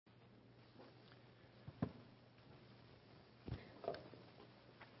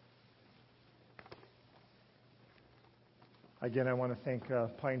Again, I want to thank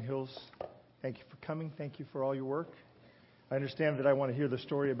Pine Hills. Thank you for coming. Thank you for all your work. I understand that I want to hear the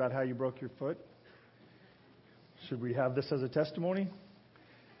story about how you broke your foot. Should we have this as a testimony?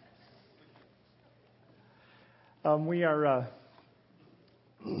 We have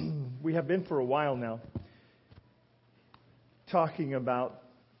been for a while now talking about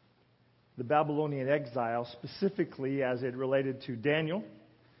the Babylonian exile, specifically as it related to Daniel.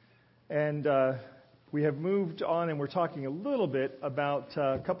 And we have moved on, and we're talking a little bit about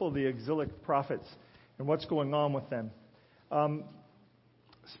a couple of the exilic prophets and what's going on with them.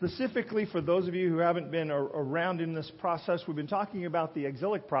 Specifically, for those of you who haven't been around in this process, we've been talking about the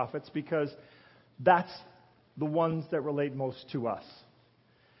exilic prophets because that's the ones that relate most to us.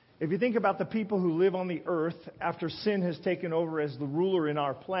 If you think about the people who live on the earth after sin has taken over as the ruler in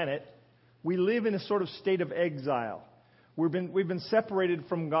our planet, we live in a sort of state of exile. We've been separated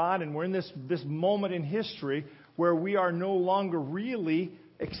from God, and we're in this moment in history where we are no longer really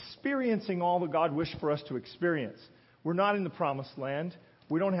experiencing all that God wished for us to experience. We're not in the promised land.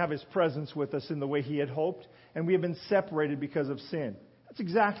 We don't have His presence with us in the way He had hoped, and we have been separated because of sin. That's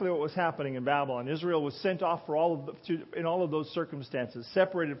exactly what was happening in Babylon. Israel was sent off in all of those circumstances,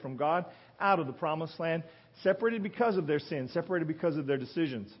 separated from God, out of the promised land, separated because of their sin, separated because of their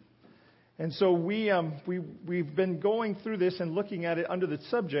decisions. And so we've been going through this and looking at it under the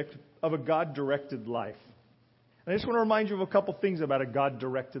subject of a God-directed life. And I just want to remind you of a couple things about a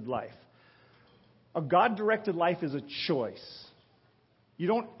God-directed life. A God-directed life is a choice. You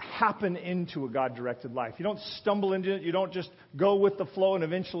don't happen into a God-directed life. You don't stumble into it. You don't just go with the flow and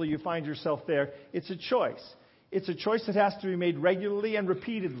eventually you find yourself there. It's a choice. It's a choice that has to be made regularly and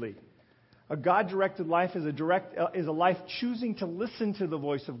repeatedly. A God-directed life is a life choosing to listen to the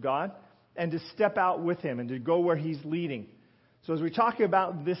voice of God and to step out with Him and to go where He's leading. So as we talk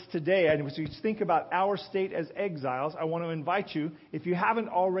about this today, and as we think about our state as exiles, I want to invite you, if you haven't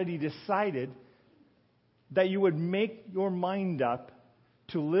already decided, that you would make your mind up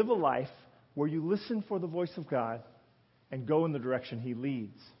to live a life where you listen for the voice of God and go in the direction He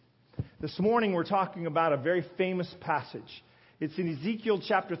leads. This morning we're talking about a very famous passage. It's in Ezekiel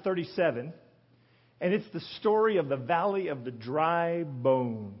chapter 37, and it's the story of the Valley of the Dry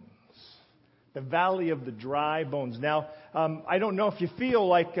Bones. The Valley of the Dry Bones. Now, I don't know if you feel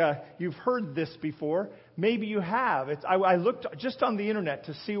like you've heard this before. Maybe you have. I looked just on the internet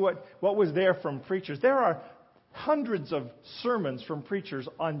to see what was there from preachers. There are hundreds of sermons from preachers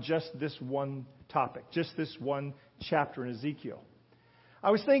on just this one topic, just this one chapter in Ezekiel.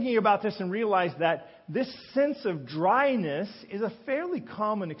 I was thinking about this and realized that this sense of dryness is a fairly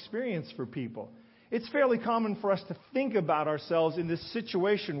common experience for people. It's fairly common for us to think about ourselves in this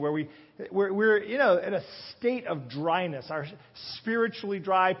situation where we're in a state of dryness. Our spiritually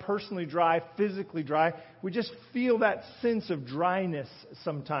dry, personally dry, physically dry. We just feel that sense of dryness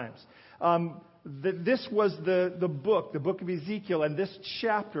sometimes. This was the book of Ezekiel, and this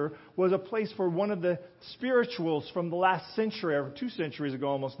chapter was a place for one of the spirituals from the last century, or 2 centuries ago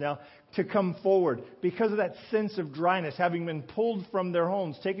almost now, to come forward because of that sense of dryness, having been pulled from their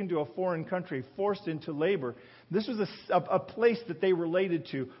homes, taken to a foreign country, forced into labor. This was a place that they related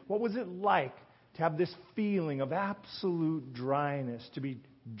to. What was it like to have this feeling of absolute dryness, to be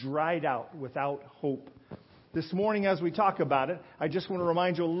dried out without hope? This morning, as we talk about it, I just want to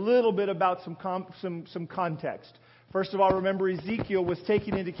remind you a little bit about some context. First of all, remember Ezekiel was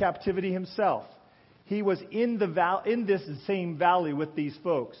taken into captivity himself. He was in this same valley with these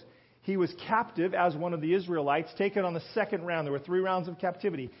folks. He was captive as one of the Israelites, taken on the second round. There were 3 rounds of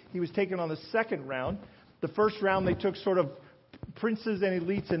captivity. He was taken on the second round. The first round, they took sort of princes and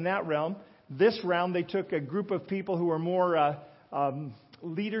elites in that realm. This round, they took a group of people who were more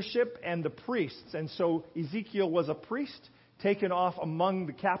leadership and the priests. And so Ezekiel was a priest taken off among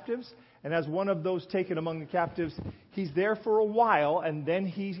the captives. And as one of those taken among the captives, he's there for a while. And then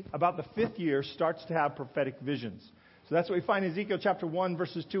he, about the 5th year, starts to have prophetic visions. So that's what we find in Ezekiel chapter 1,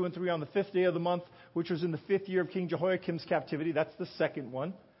 verses 2 and 3 on the 5th day of the month, which was in the 5th year of King Jehoiakim's captivity. That's the second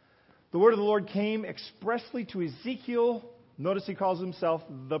one. The word of the Lord came expressly to Ezekiel. Notice he calls himself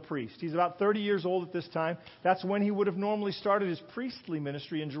the priest. He's about 30 years old at this time. That's when he would have normally started his priestly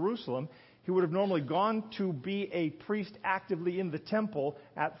ministry in Jerusalem. He would have normally gone to be a priest actively in the temple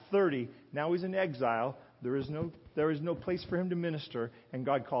at 30. Now he's in exile. There is no place for him to minister, and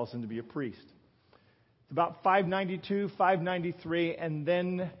God calls him to be a priest. It's about 592, 593, and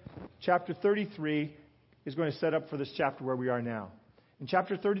then chapter 33 is going to set up for this chapter where we are now. In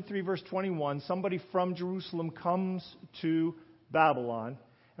chapter 33, verse 21, somebody from Jerusalem comes to Babylon.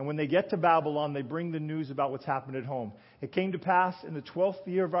 And when they get to Babylon, they bring the news about what's happened at home. It came to pass in the 12th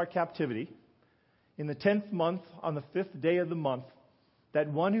year of our captivity, in the 10th month, on the 5th day of the month, that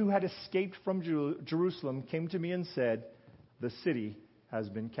one who had escaped from Jerusalem came to me and said, the city has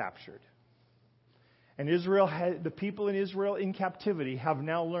been captured. And the people in Israel in captivity have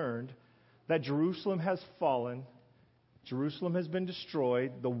now learned that Jerusalem has fallen, Jerusalem has been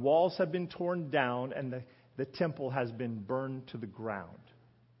destroyed, the walls have been torn down, and the temple has been burned to the ground.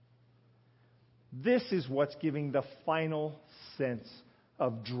 This is what's giving the final sense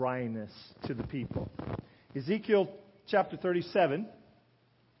of dryness to the people. Ezekiel chapter 37.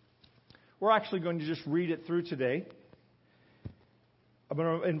 We're actually going to just read it through today. I'm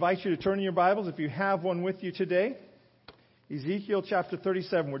going to invite you to turn in your Bibles, if you have one with you today. Ezekiel chapter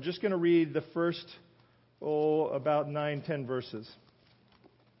 37. We're just going to read the first, about 9-10 verses.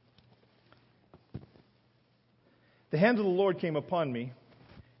 The hand of the Lord came upon me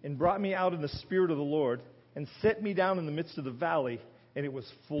and brought me out in the spirit of the Lord and set me down in the midst of the valley, and it was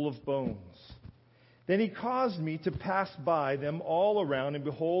full of bones. Then he caused me to pass by them all around, and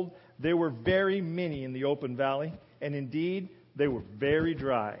behold, there were very many in the open valley, and indeed they were very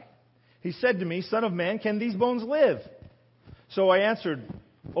dry. He said to me, Son of man, can these bones live? So I answered,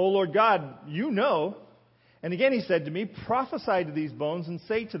 O Lord God, you know. And again he said to me, Prophesy to these bones and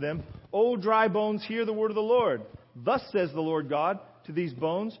say to them, O dry bones, hear the word of the Lord. Thus says the Lord God to these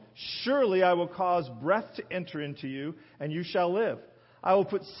bones, Surely I will cause breath to enter into you, and you shall live. I will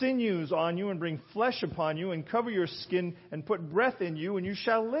put sinews on you and bring flesh upon you and cover your skin and put breath in you, and you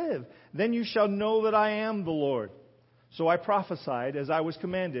shall live. Then you shall know that I am the Lord. So I prophesied as I was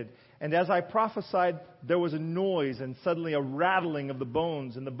commanded. And as I prophesied, there was a noise and suddenly a rattling of the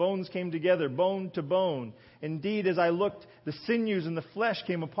bones. And the bones came together, bone to bone. Indeed, as I looked, the sinews and the flesh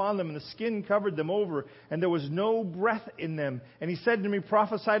came upon them, and the skin covered them over, and there was no breath in them. And he said to me,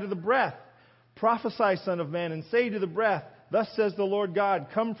 Prophesy to the breath. Prophesy, Son of man, and say to the breath, Thus says the Lord God,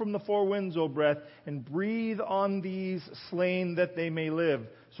 Come from the four winds, O breath, and breathe on these slain that they may live.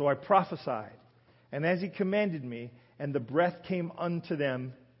 So I prophesied. And as he commanded me, and the breath came unto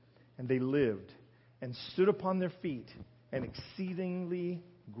them, and they lived, and stood upon their feet, an exceedingly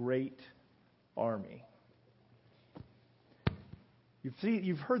great army.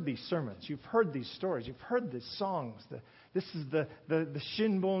 You've heard these sermons. You've heard these stories. You've heard these songs. This is the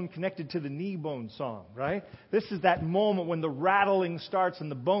shin bone connected to the knee bone song, right? This is that moment when the rattling starts and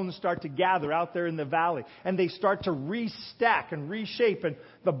the bones start to gather out there in the valley. And they start to restack and reshape and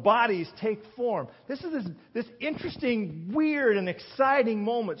the bodies take form. This is this interesting, weird, and exciting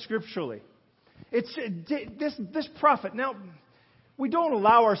moment scripturally. It's this prophet. Now, we don't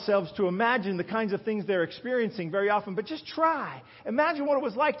allow ourselves to imagine the kinds of things they're experiencing very often, but just try. Imagine what it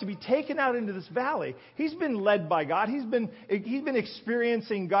was like to be taken out into this valley. He's been led by God. He's been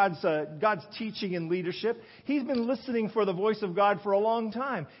experiencing God's teaching and leadership. He's been listening for the voice of God for a long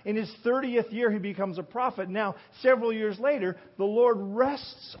time. In his 30th year, he becomes a prophet. Now, several years later, the Lord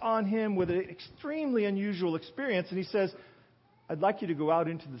rests on him with an extremely unusual experience, and he says, I'd like you to go out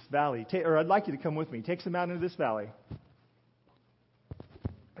into this valley, or I'd like you to come with me. He takes him out into this valley.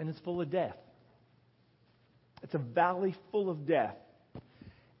 And it's full of death. It's a valley full of death.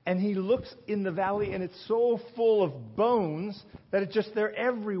 And he looks in the valley and it's so full of bones that they're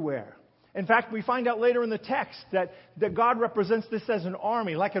everywhere. In fact, we find out later in the text that God represents this as an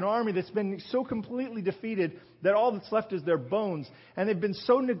army, like an army that's been so completely defeated that all that's left is their bones. And they've been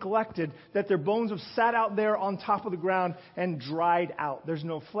so neglected that their bones have sat out there on top of the ground and dried out. There's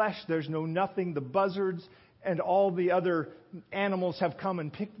no flesh, there's no nothing. The buzzards and all the other animals have come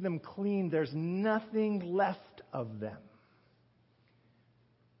and picked them clean. There's nothing left of them.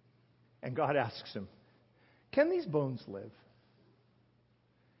 And God asks him, Can these bones live?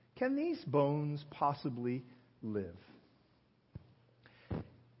 Can these bones possibly live?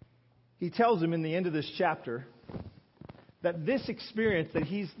 He tells him in the end of this chapter that this experience,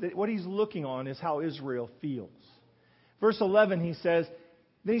 that what he's looking on is how Israel feels. Verse 11, he says,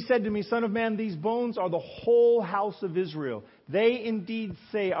 Then he said to me, Son of man, these bones are the whole house of Israel. They indeed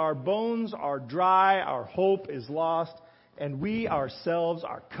say, Our bones are dry, our hope is lost, and we ourselves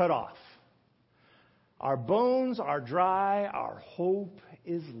are cut off. Our bones are dry, our hope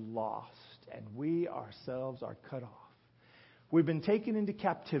is lost, and we ourselves are cut off. We've been taken into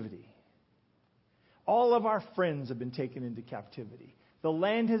captivity. All of our friends have been taken into captivity. The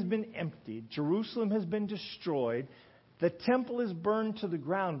land has been emptied. Jerusalem has been destroyed. The temple is burned to the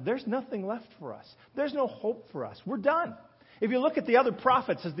ground. There's nothing left for us. There's no hope for us. We're done. If you look at the other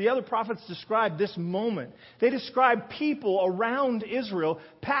prophets, as the other prophets describe this moment, they describe people around Israel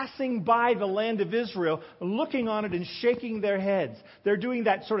passing by the land of Israel, looking on it and shaking their heads. They're doing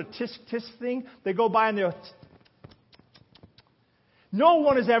that sort of tisk-tisk thing. They go by and they're... No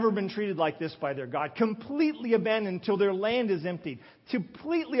one has ever been treated like this by their God. Completely abandoned until their land is emptied.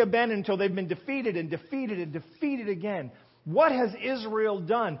 Completely abandoned until they've been defeated and defeated and defeated again. What has Israel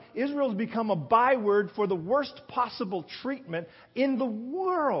done? Israel has become a byword for the worst possible treatment in the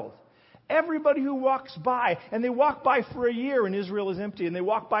world. Everybody who walks by, and they walk by for a year and Israel is empty, and they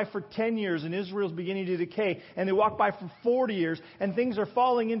walk by for 10 years and Israel is beginning to decay, and they walk by for 40 years and things are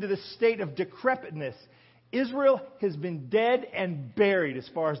falling into this state of decrepitness. Israel has been dead and buried as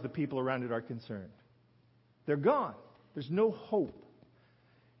far as the people around it are concerned. They're gone. There's no hope.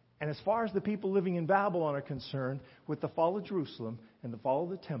 And as far as the people living in Babylon are concerned, with the fall of Jerusalem and the fall of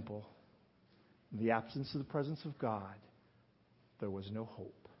the temple, and the absence of the presence of God, there was no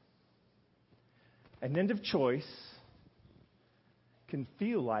hope. An end of choice can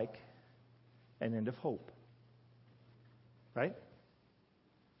feel like an end of hope. Right?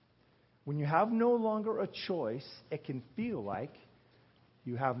 When you have no longer a choice, it can feel like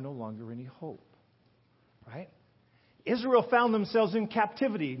you have no longer any hope. Right? Israel found themselves in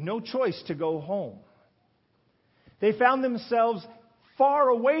captivity, no choice to go home. They found themselves far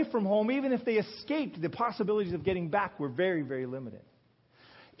away from home. Even if they escaped, the possibilities of getting back were very, very limited.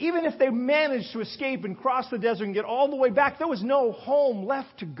 Even if they managed to escape and cross the desert and get all the way back, there was no home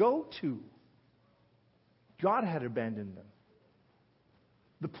left to go to. God had abandoned them.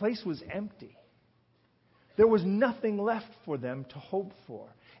 The place was empty. There was nothing left for them to hope for.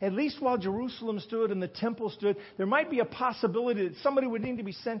 At least while Jerusalem stood and the temple stood, there might be a possibility that somebody would need to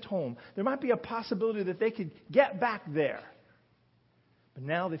be sent home. There might be a possibility that they could get back there. But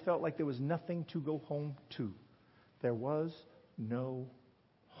now they felt like there was nothing to go home to. There was no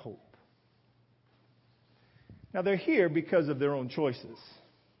hope. Now they're here because of their own choices.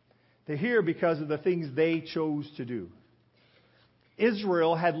 They're here because of the things they chose to do.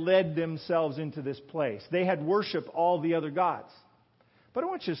 Israel had led themselves into this place. They had worshipped all the other gods. But I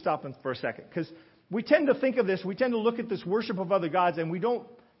want you to stop for a second, because we tend to think of this, we tend to look at this worship of other gods, and we don't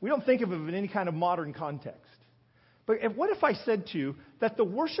think of it in any kind of modern context. But what if I said to you that the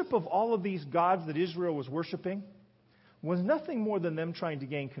worship of all of these gods that Israel was worshiping was nothing more than them trying to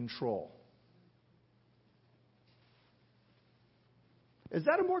gain control? Is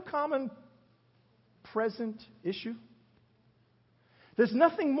that a more common present issue? There's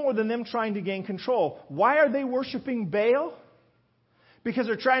nothing more than them trying to gain control. Why are they worshiping Baal? Because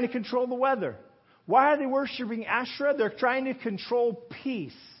they're trying to control the weather. Why are they worshiping Asherah? They're trying to control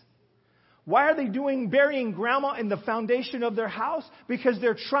peace. Why are they burying grandma in the foundation of their house? Because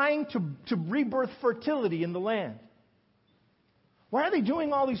they're trying to rebirth fertility in the land. Why are they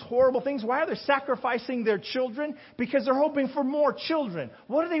doing all these horrible things? Why are they sacrificing their children? Because they're hoping for more children.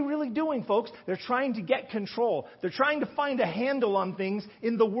 What are they really doing, folks? They're trying to get control. They're trying to find a handle on things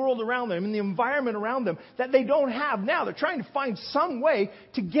in the world around them, in the environment around them that they don't have now. They're trying to find some way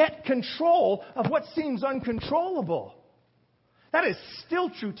to get control of what seems uncontrollable. That is still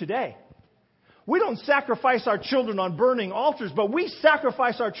true today. We don't sacrifice our children on burning altars, but we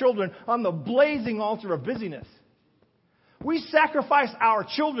sacrifice our children on the blazing altar of busyness. We sacrifice our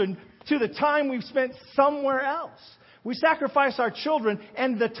children to the time we've spent somewhere else. We sacrifice our children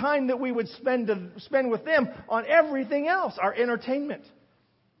and the time that we would spend with them on everything else. Our entertainment,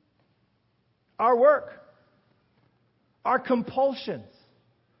 our work, our compulsions,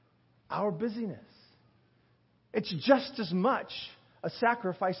 our busyness. It's just as much a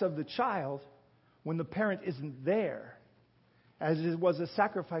sacrifice of the child when the parent isn't there as it was a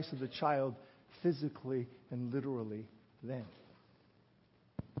sacrifice of the child physically and literally then.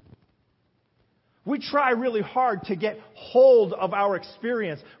 We try really hard to get hold of our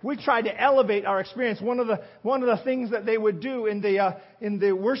experience. We try to elevate our experience. One of the things that they would do in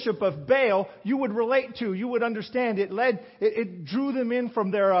the worship of Baal, you would relate to, you would understand. It drew them in from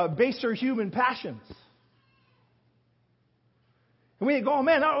their baser human passions. And we go, oh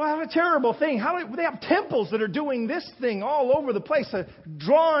man, what a terrible thing. They have temples that are doing this thing all over the place,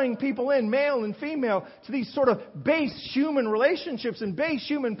 drawing people in, male and female, to these sort of base human relationships and base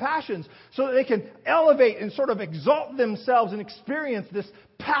human passions so that they can elevate and sort of exalt themselves and experience this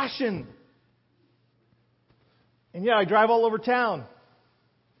passion. And yet I drive all over town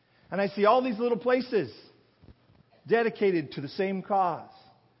and I see all these little places dedicated to the same cause.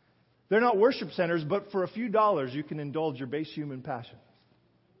 They're not worship centers, but for a few dollars you can indulge your base human passions.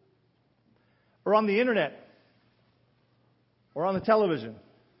 Or on the internet. Or on the television.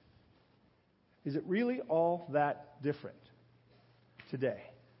 Is it really all that different today?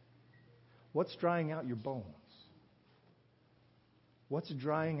 What's drying out your bones? What's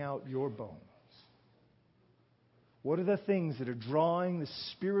drying out your bones? What are the things that are drawing the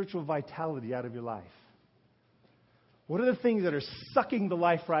spiritual vitality out of your life? What are the things that are sucking the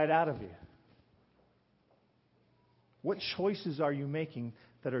life right out of you? What choices are you making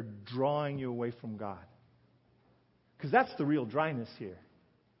that are drawing you away from God? Because that's the real dryness here.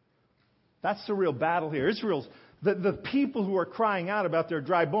 That's the real battle here. Israel's, the people who are crying out about their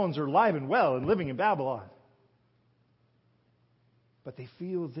dry bones are alive and well and living in Babylon. But they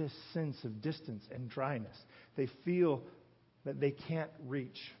feel this sense of distance and dryness. They feel that they can't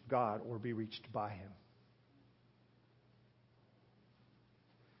reach God or be reached by Him.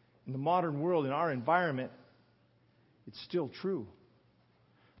 In the modern world, in our environment, it's still true.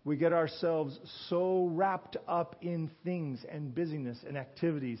 We get ourselves so wrapped up in things and busyness and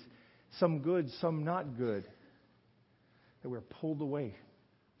activities, some good, some not good, that we're pulled away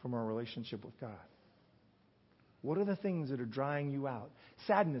from our relationship with God. What are the things that are drying you out?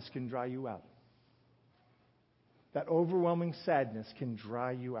 Sadness can dry you out. That overwhelming sadness can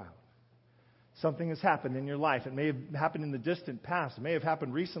dry you out. Something has happened in your life. It may have happened in the distant past. It may have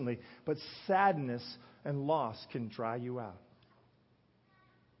happened recently. But sadness and loss can dry you out.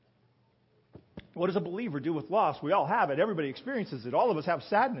 What does a believer do with loss? We all have it. Everybody experiences it. All of us have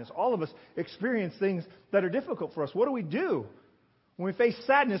sadness. All of us experience things that are difficult for us. What do we do when we face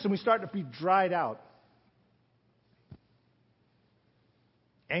sadness and we start to be dried out?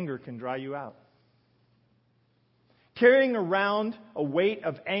 Anger can dry you out. Carrying around a weight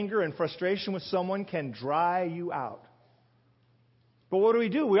of anger and frustration with someone can dry you out. But what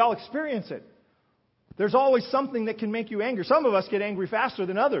do? We all experience it. There's always something that can make you angry. Some of us get angry faster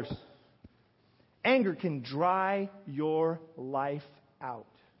than others. Anger can dry your life out.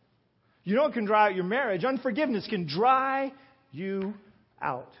 You know it can dry out your marriage. Unforgiveness can dry you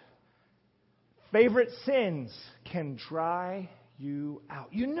out. Favorite sins can dry you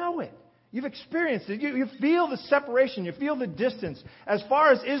out. You know it. You've experienced it. You feel the separation. You feel the distance. As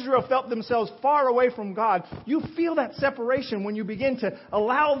far as Israel felt themselves far away from God, you feel that separation when you begin to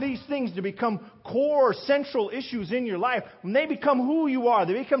allow these things to become core, central issues in your life. When they become who you are,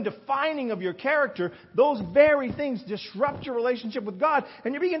 they become defining of your character, those very things disrupt your relationship with God,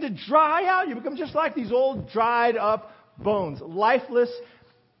 and you begin to dry out. You become just like these old, dried up bones. Lifeless,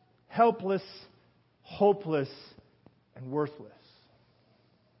 helpless, hopeless, and worthless.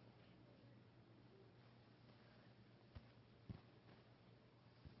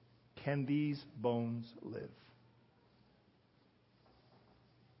 Can these bones live?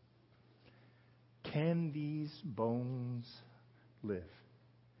 Can these bones live?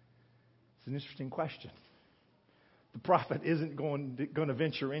 It's an interesting question. The prophet isn't going to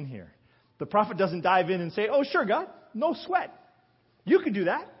venture in here. The prophet doesn't dive in and say, "Oh, sure, God, no sweat. You can do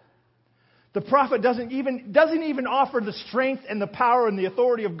that." The prophet doesn't even offer the strength and the power and the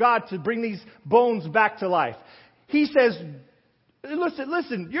authority of God to bring these bones back to life. He says,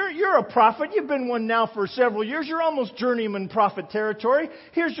 Listen, you're a prophet. You've been one now for several years. You're almost journeyman prophet territory.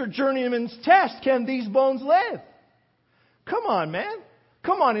 Here's your journeyman's test. Can these bones live? Come on, man.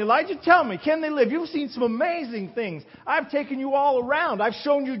 Come on, Elijah. Tell me, can they live? You've seen some amazing things. I've taken you all around. I've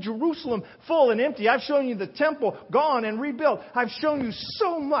shown you Jerusalem full and empty. I've shown you the temple gone and rebuilt. I've shown you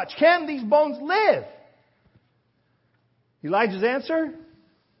so much. Can these bones live? Elijah's answer?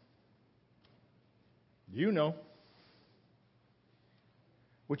 You know.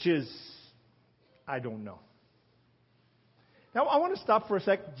 Which is, I don't know. Now, I want to stop for a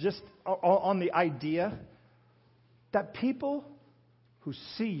sec just on the idea that people who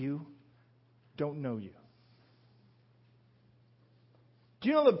see you don't know you. Do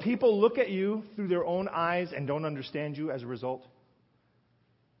you know that people look at you through their own eyes and don't understand you as a result?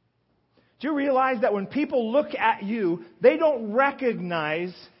 Do you realize that when people look at you, they don't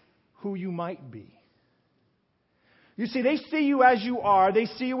recognize who you might be? You see, they see you as you are. They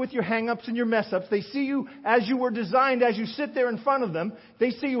see you with your hang-ups and your mess-ups. They see you as you were designed, as you sit there in front of them.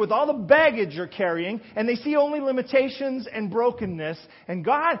 They see you with all the baggage you're carrying, and they see only limitations and brokenness. And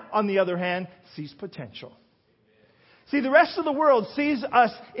God, on the other hand, sees potential. See, the rest of the world sees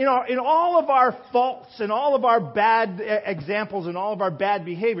us in all of our faults and all of our bad examples and all of our bad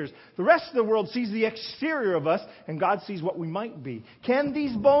behaviors. The rest of the world sees the exterior of us, and God sees what we might be. Can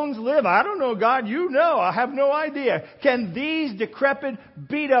these bones live? I don't know, God. You know. I have no idea. Can these decrepit,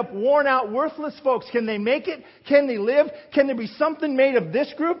 beat up, worn out, worthless folks, can they make it? Can they live? Can there be something made of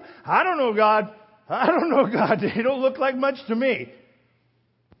this group? I don't know, God. I don't know, God. They don't look like much to me.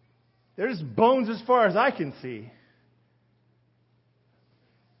 They're just bones as far as I can see.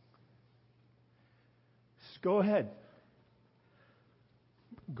 Go ahead.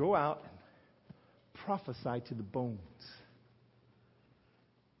 Go out and prophesy to the bones.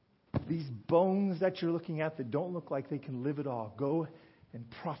 These bones that you're looking at that don't look like they can live at all, go and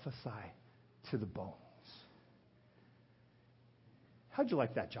prophesy to the bones. How'd you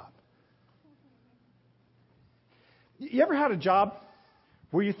like that job? You ever had a job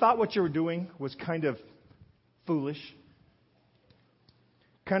where you thought what you were doing was kind of foolish,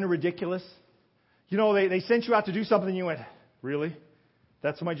 kind of ridiculous? You know, they sent you out to do something and you went, really?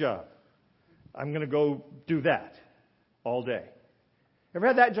 That's my job. I'm going to go do that all day. Ever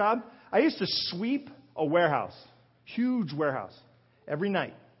had that job? I used to sweep a warehouse, huge warehouse, every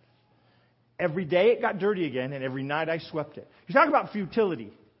night. Every day it got dirty again, and every night I swept it. You talk about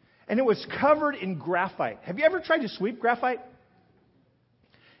futility. And it was covered in graphite. Have you ever tried to sweep graphite?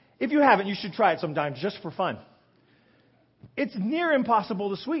 If you haven't, you should try it sometime just for fun. It's near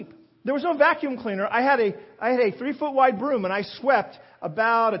impossible to sweep. There was no vacuum cleaner. I had a 3-foot wide broom, and I swept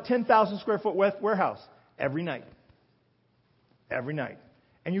about a 10,000 square foot warehouse every night. Every night.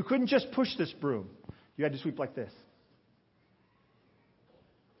 And you couldn't just push this broom. You had to sweep like this.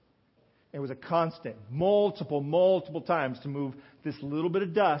 It was a constant, multiple times to move this little bit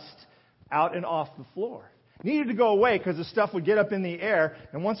of dust out and off the floor. It needed to go away because the stuff would get up in the air,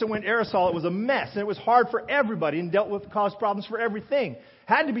 and once it went aerosol, it was a mess, and it was hard for everybody and caused problems for everything.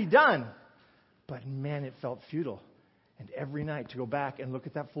 Had to be done. But man, it felt futile. And every night to go back and look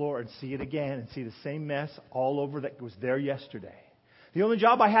at that floor and see it again and see the same mess all over that was there yesterday. The only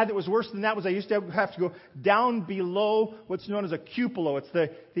job I had that was worse than that was I used to have to go down below what's known as a cupola.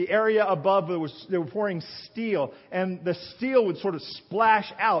 It's the area above they were pouring steel, and the steel would sort of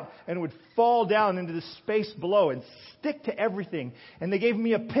splash out and it would fall down into the space below and stick to everything. And they gave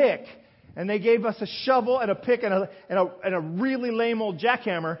me a pick, and they gave us a shovel and a pick and a really lame old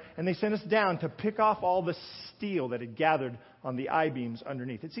jackhammer, and they sent us down to pick off all the steel that had gathered on the I-beams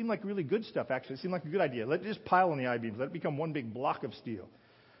underneath. It seemed like really good stuff, actually. It seemed like a good idea. Let it just pile on the I-beams. Let it become one big block of steel.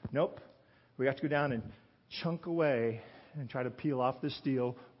 Nope. We got to go down and chunk away and try to peel off the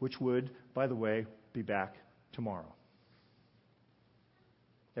steel, which would, by the way, be back tomorrow.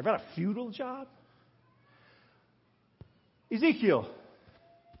 Ever had a futile job? Ezekiel,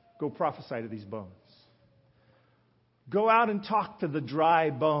 go prophesy to these bones. Go out and talk to the dry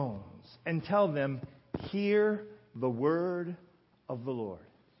bones and tell them, hear the word of the Lord.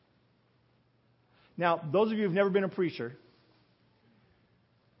 Now, those of you who've never been a preacher,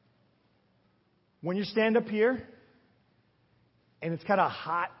 when you stand up here and it's kind of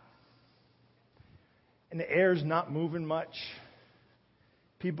hot and the air's not moving much,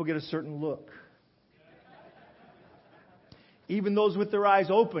 people get a certain look. Even those with their eyes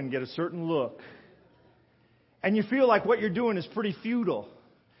open get a certain look. And you feel like what you're doing is pretty futile.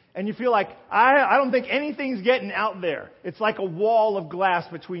 And you feel like, I don't think anything's getting out there. It's like a wall of glass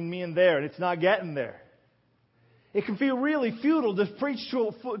between me and there, and it's not getting there. It can feel really futile to preach to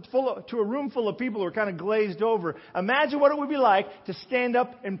a room full of people who are kind of glazed over. Imagine what it would be like to stand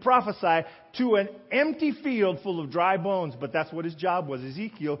up and prophesy to an empty field full of dry bones. But that's what his job was.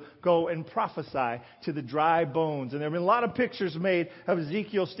 Ezekiel, go and prophesy to the dry bones. And there have been a lot of pictures made of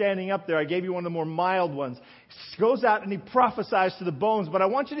Ezekiel standing up there. I gave you one of the more mild ones. He goes out and he prophesies to the bones. But I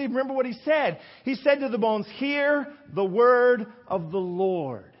want you to remember what he said. He said to the bones, hear the word of the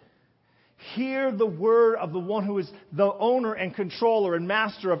Lord. Hear the word of the one who is the owner and controller and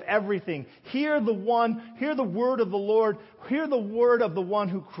master of everything. Hear the word of the Lord. Hear the word of the one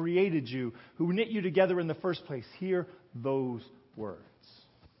who created you, who knit you together in the first place. Hear those words.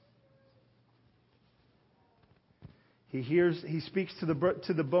 He speaks to the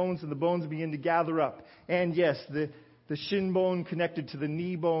bones, and the bones begin to gather up. And yes, the shin bone connected to the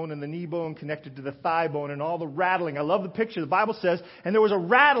knee bone, and the knee bone connected to the thigh bone, and all the rattling. I love the picture. The Bible says, and there was a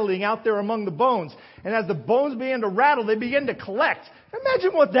rattling out there among the bones. And as the bones began to rattle, they began to collect.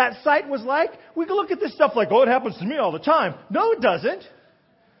 Imagine what that sight was like. We can look at this stuff like, oh, it happens to me all the time. No, it doesn't.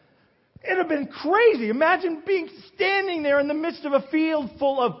 It would have been crazy. Imagine standing there in the midst of a field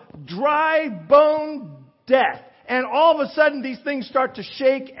full of dry bone death. And all of a sudden, these things start to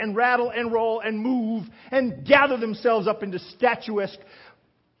shake and rattle and roll and move and gather themselves up into statuesque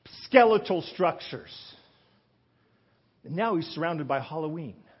skeletal structures. And now he's surrounded by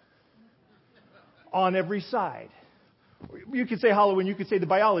Halloween on every side. You could say Halloween, you could say the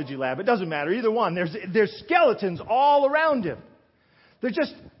biology lab. It doesn't matter. Either one. There's skeletons all around him. They're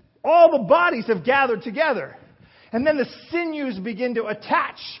just, all the bodies have gathered together. And then the sinews begin to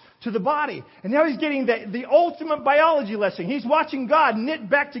attach to the body. And now he's getting the ultimate biology lesson. He's watching God knit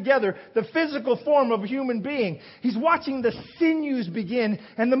back together the physical form of a human being. He's watching the sinews begin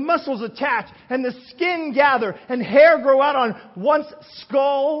and the muscles attach and the skin gather and hair grow out on once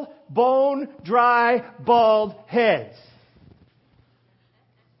skull, bone, dry, bald heads.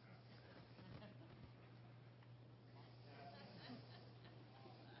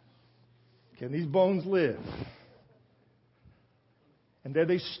 Can these bones live? And there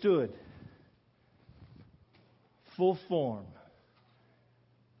they stood, full form,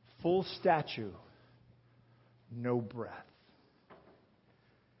 full stature, no breath.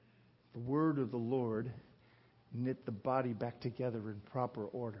 The word of the Lord knit the body back together in proper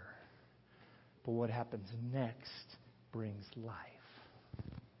order. But what happens next brings life.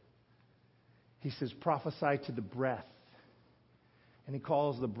 He says, prophesy to the breath. And he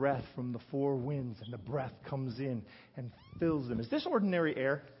calls the breath from the four winds, and the breath comes in and fills them. Is this ordinary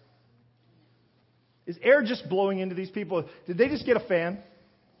air? Is air just blowing into these people? Did they just get a fan?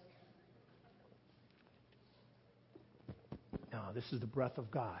 No, this is the breath of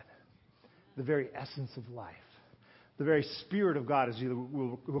God. The very essence of life. The very Spirit of God, as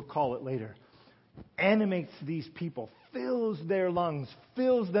we'll call it later, animates these people, fills their lungs,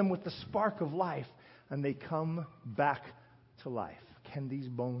 fills them with the spark of life, and they come back to life. Can these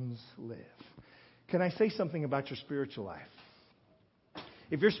bones live? Can I say something about your spiritual life?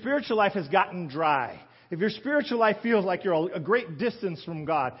 If your spiritual life has gotten dry, if your spiritual life feels like you're a great distance from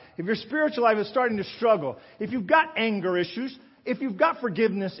God, if your spiritual life is starting to struggle, if you've got anger issues, if you've got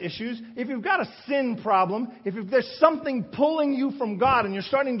forgiveness issues, if you've got a sin problem, if there's something pulling you from God and you're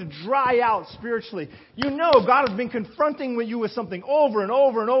starting to dry out spiritually, you know God has been confronting you with something over and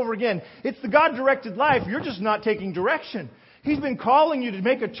over and over again. It's the God-directed life. You're just not taking direction. He's been calling you to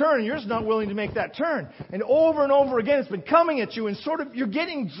make a turn, and you're just not willing to make that turn. And over again, it's been coming at you, and you're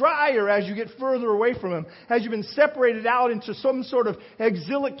getting drier as you get further away from Him, as you've been separated out into some sort of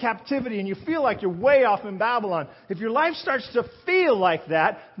exilic captivity, and you feel like you're way off in Babylon. If your life starts to feel like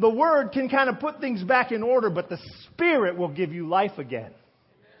that, the Word can kind of put things back in order, but the Spirit will give you life again.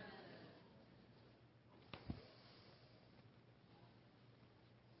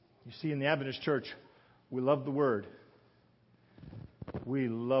 You see, in the Adventist Church, we love the Word. We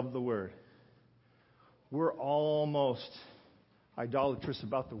love the Word. We're almost idolatrous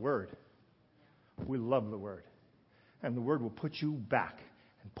about the Word. We love the Word. And the Word will put you back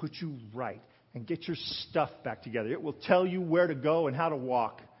and put you right and get your stuff back together. It will tell you where to go and how to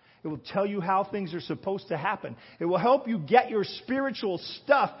walk. It will tell you how things are supposed to happen. It will help you get your spiritual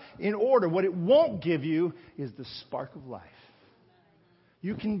stuff in order. What it won't give you is the spark of life.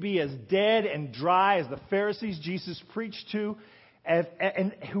 You can be as dead and dry as the Pharisees Jesus preached to,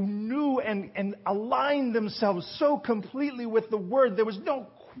 and who knew and aligned themselves so completely with the Word. There was no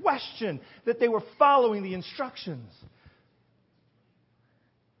question that they were following the instructions.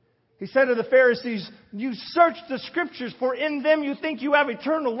 He said to the Pharisees, you search the Scriptures, for in them you think you have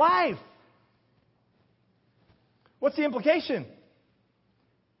eternal life. What's the implication?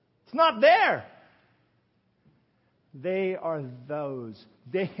 It's not there. They are those.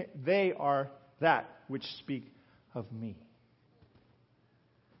 They are that which speak of me.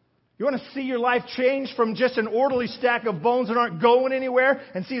 You want to see your life change from just an orderly stack of bones that aren't going anywhere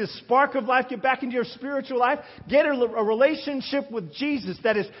and see the spark of life get back into your spiritual life? Get a relationship with Jesus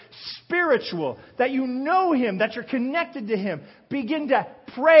that is spiritual, that you know Him, that you're connected to Him. Begin to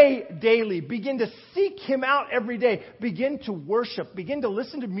pray daily. Begin to seek Him out every day. Begin to worship. Begin to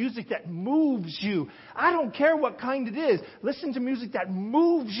listen to music that moves you. I don't care what kind it is. Listen to music that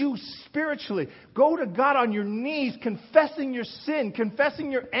moves you spiritually. Go to God on your knees, confessing your sin,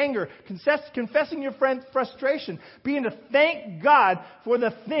 confessing your anger, confessing your frustration. Begin to thank God for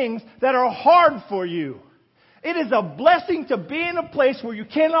the things that are hard for you. It is a blessing to be in a place where you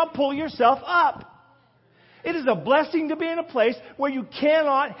cannot pull yourself up. It is a blessing to be in a place where you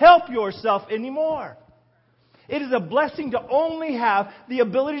cannot help yourself anymore. It is a blessing to only have the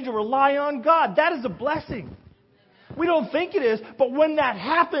ability to rely on God. That is a blessing. We don't think it is, but when that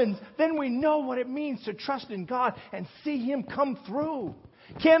happens, then we know what it means to trust in God and see Him come through.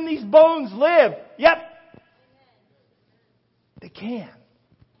 Can these bones live? Yep. They can.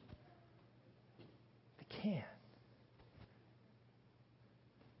 They can.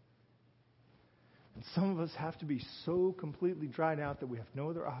 And some of us have to be so completely dried out that we have no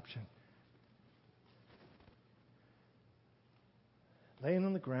other option. Laying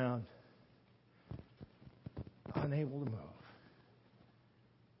on the ground, unable to move,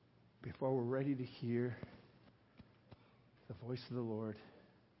 before we're ready to hear the voice of the Lord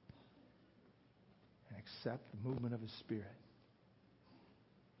and accept the movement of His Spirit.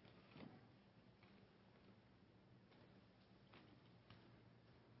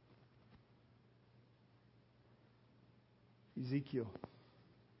 Ezekiel,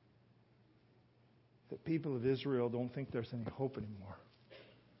 the people of Israel don't think there's any hope anymore.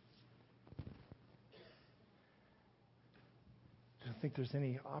 They don't think there's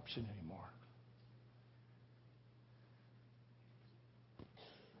any option anymore.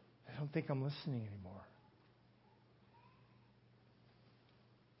 They don't think I'm listening anymore.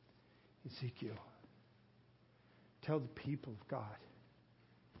 Ezekiel, tell the people of God,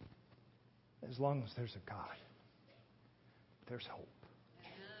 as long as there's a God, there's hope.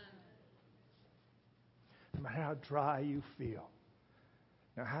 No matter how dry you feel,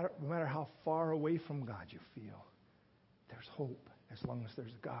 no matter how far away from God you feel, there's hope as long as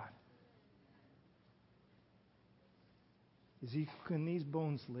there's a God. Ezekiel, can these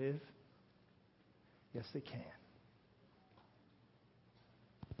bones live? Yes, they can.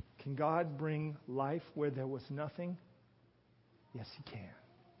 Can God bring life where there was nothing? Yes, He can.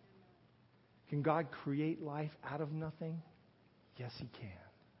 Can God create life out of nothing? Yes, He can.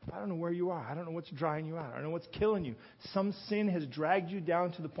 I don't know where you are. I don't know what's drying you out. I don't know what's killing you. Some sin has dragged you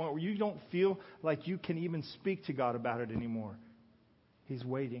down to the point where you don't feel like you can even speak to God about it anymore. He's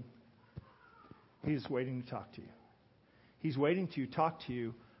waiting. He's waiting to talk to you. He's waiting to talk to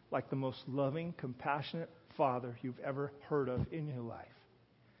you like the most loving, compassionate Father you've ever heard of in your life.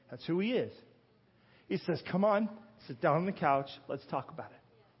 That's who He is. He says, come on, sit down on the couch. Let's talk about it.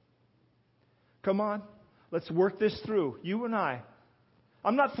 Come on, let's work this through, you and I.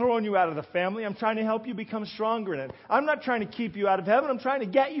 I'm not throwing you out of the family. I'm trying to help you become stronger in it. I'm not trying to keep you out of heaven. I'm trying to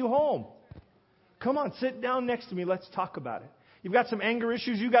get you home. Come on, sit down next to me. Let's talk about it. You've got some anger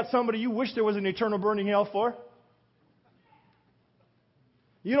issues. You've got somebody you wish there was an eternal burning hell for.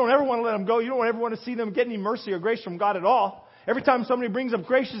 You don't ever want to let them go. You don't ever want to see them get any mercy or grace from God at all. Every time somebody brings up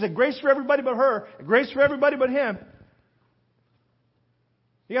grace, she says, grace for everybody but her, grace for everybody but him.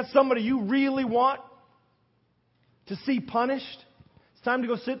 You got somebody you really want to see punished. It's time to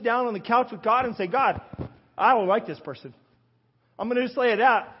go sit down on the couch with God and say, God, I don't like this person. I'm going to just lay it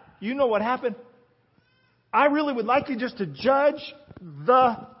out. You know what happened. I really would like you just to judge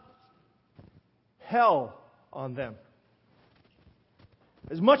the hell on them.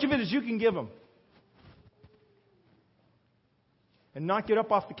 As much of it as you can give them. And not get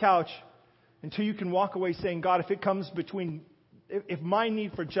up off the couch until you can walk away saying, God, if my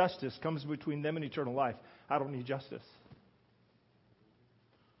need for justice comes between them and eternal life, I don't need justice.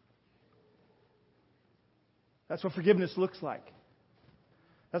 That's what forgiveness looks like.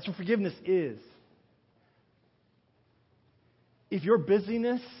 That's what forgiveness is. If your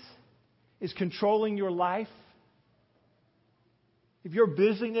busyness is controlling your life, if your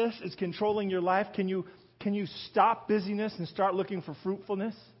busyness is controlling your life, can you stop busyness and start looking for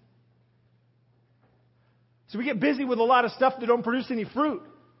fruitfulness? So we get busy with a lot of stuff that don't produce any fruit.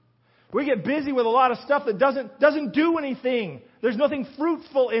 We get busy with a lot of stuff that doesn't do anything. There's nothing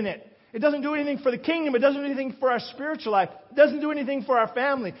fruitful in it. It doesn't do anything for the kingdom. It doesn't do anything for our spiritual life. It doesn't do anything for our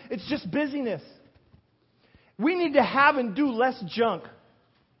family. It's just busyness. We need to have and do less junk.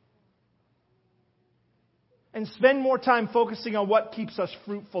 And spend more time focusing on what keeps us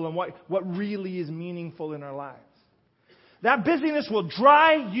fruitful and what really is meaningful in our lives. That busyness will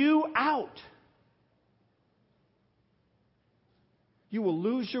dry you out. You will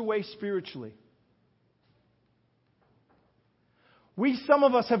lose your way spiritually. Some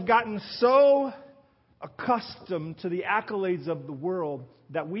of us have gotten so accustomed to the accolades of the world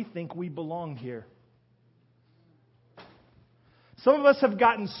that we think we belong here. Some of us have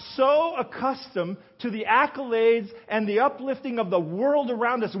gotten so accustomed to the accolades and the uplifting of the world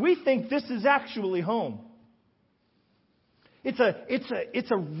around us, we think this is actually home. It's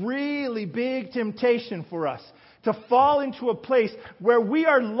a really big temptation for us to fall into a place where we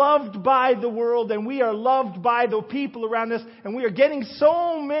are loved by the world and we are loved by the people around us, and we are getting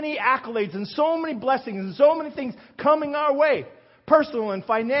so many accolades and so many blessings and so many things coming our way, personal and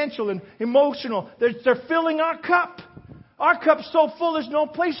financial and emotional. They're filling our cup. Our cup's so full there's no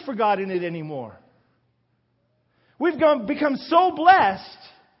place for God in it anymore. We've become so blessed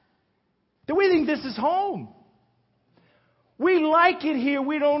that we think this is home. We like it here.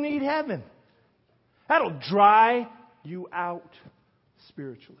 We don't need heaven. That'll dry you out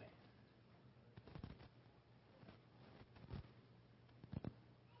spiritually.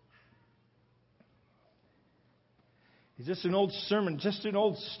 It's just an old sermon, just an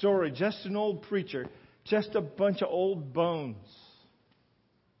old story, just an old preacher, just a bunch of old bones.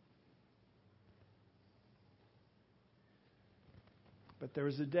 But there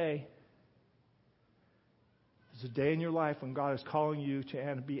is a day. There's a day in your life when God is calling you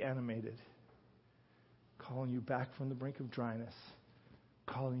to be animated. Calling you back from the brink of dryness.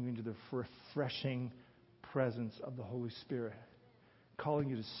 Calling you into the refreshing presence of the Holy Spirit. Calling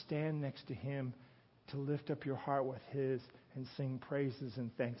you to stand next to Him, to lift up your heart with His and sing praises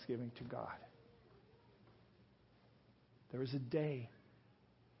and thanksgiving to God. There is a day,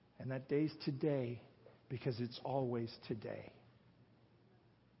 and that day's today because it's always today.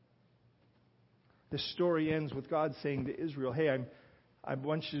 This story ends with God saying to Israel, hey, I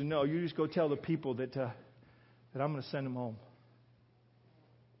want you to know, you just go tell the people that I'm going to send them home.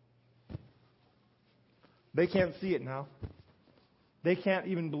 They can't see it now. They can't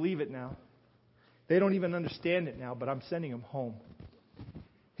even believe it now. They don't even understand it now, but I'm sending them home.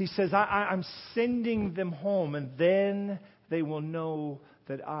 He says, I'm sending them home, and then they will know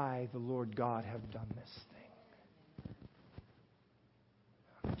that I, the Lord God, have done this thing.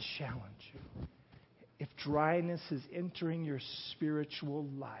 I challenge you. If dryness is entering your spiritual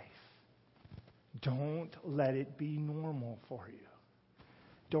life, don't let it be normal for you.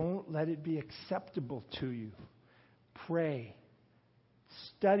 Don't let it be acceptable to you. Pray.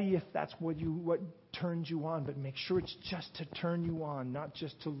 Study if that's what turns you on, but make sure it's just to turn you on, not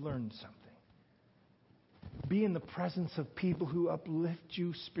just to learn something. Be in the presence of people who uplift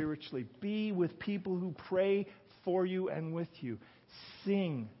you spiritually. Be with people who pray for you and with you.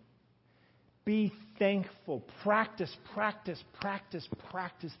 Sing. Be thankful. Practice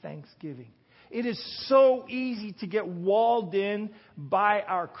thanksgiving. It is so easy to get walled in by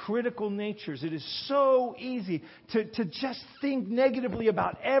our critical natures. It is so easy to just think negatively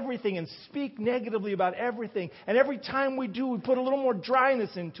about everything and speak negatively about everything. And every time we do, we put a little more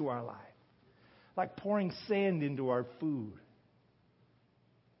dryness into our life. Like pouring sand into our food.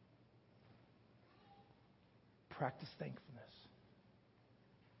 Practice thankfulness.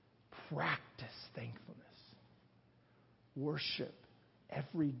 Practice thankfulness. Worship.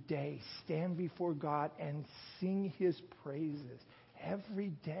 Every day, stand before God and sing His praises. Every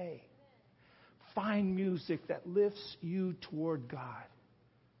day. Find music that lifts you toward God.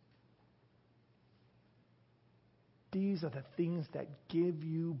 These are the things that give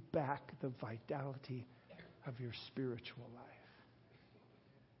you back the vitality of your spiritual life.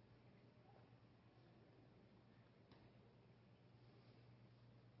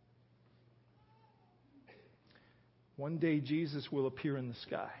 One day Jesus will appear in the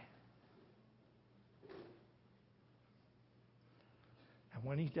sky. And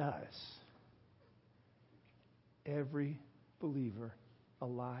when He does, every believer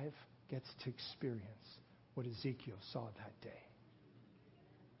alive gets to experience what Ezekiel saw that day.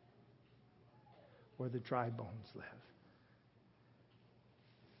 Where the dry bones live.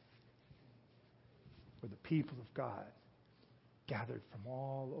 Where the people of God gathered from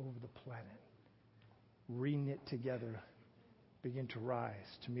all over the planet, re-knit together, begin to rise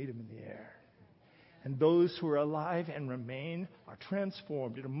to meet Him in the air. And those who are alive and remain are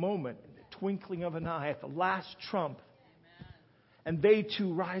transformed in a moment, in the twinkling of an eye, at the last trump. Amen. And they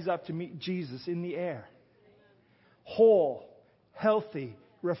too rise up to meet Jesus in the air. Whole, healthy,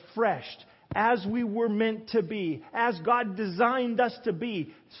 refreshed, as we were meant to be, as God designed us to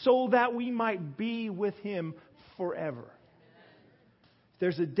be, so that we might be with Him forever.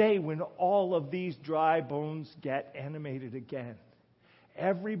 There's a day when all of these dry bones get animated again.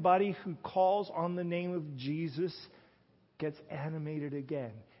 Everybody who calls on the name of Jesus gets animated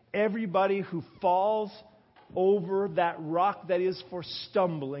again. Everybody who falls over that rock that is for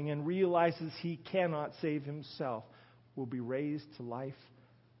stumbling and realizes he cannot save himself will be raised to life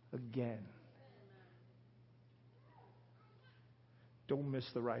again. Don't miss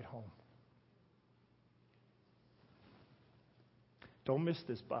the ride home. Don't miss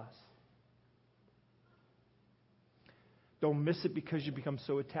this bus. Don't miss it because you become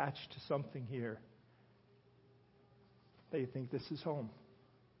so attached to something here that you think this is home.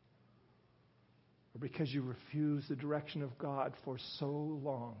 Or because you refuse the direction of God for so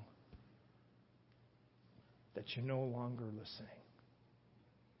long that you're no longer listening.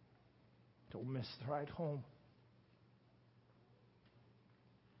 Don't miss the ride home.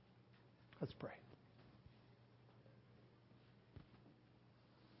 Let's pray.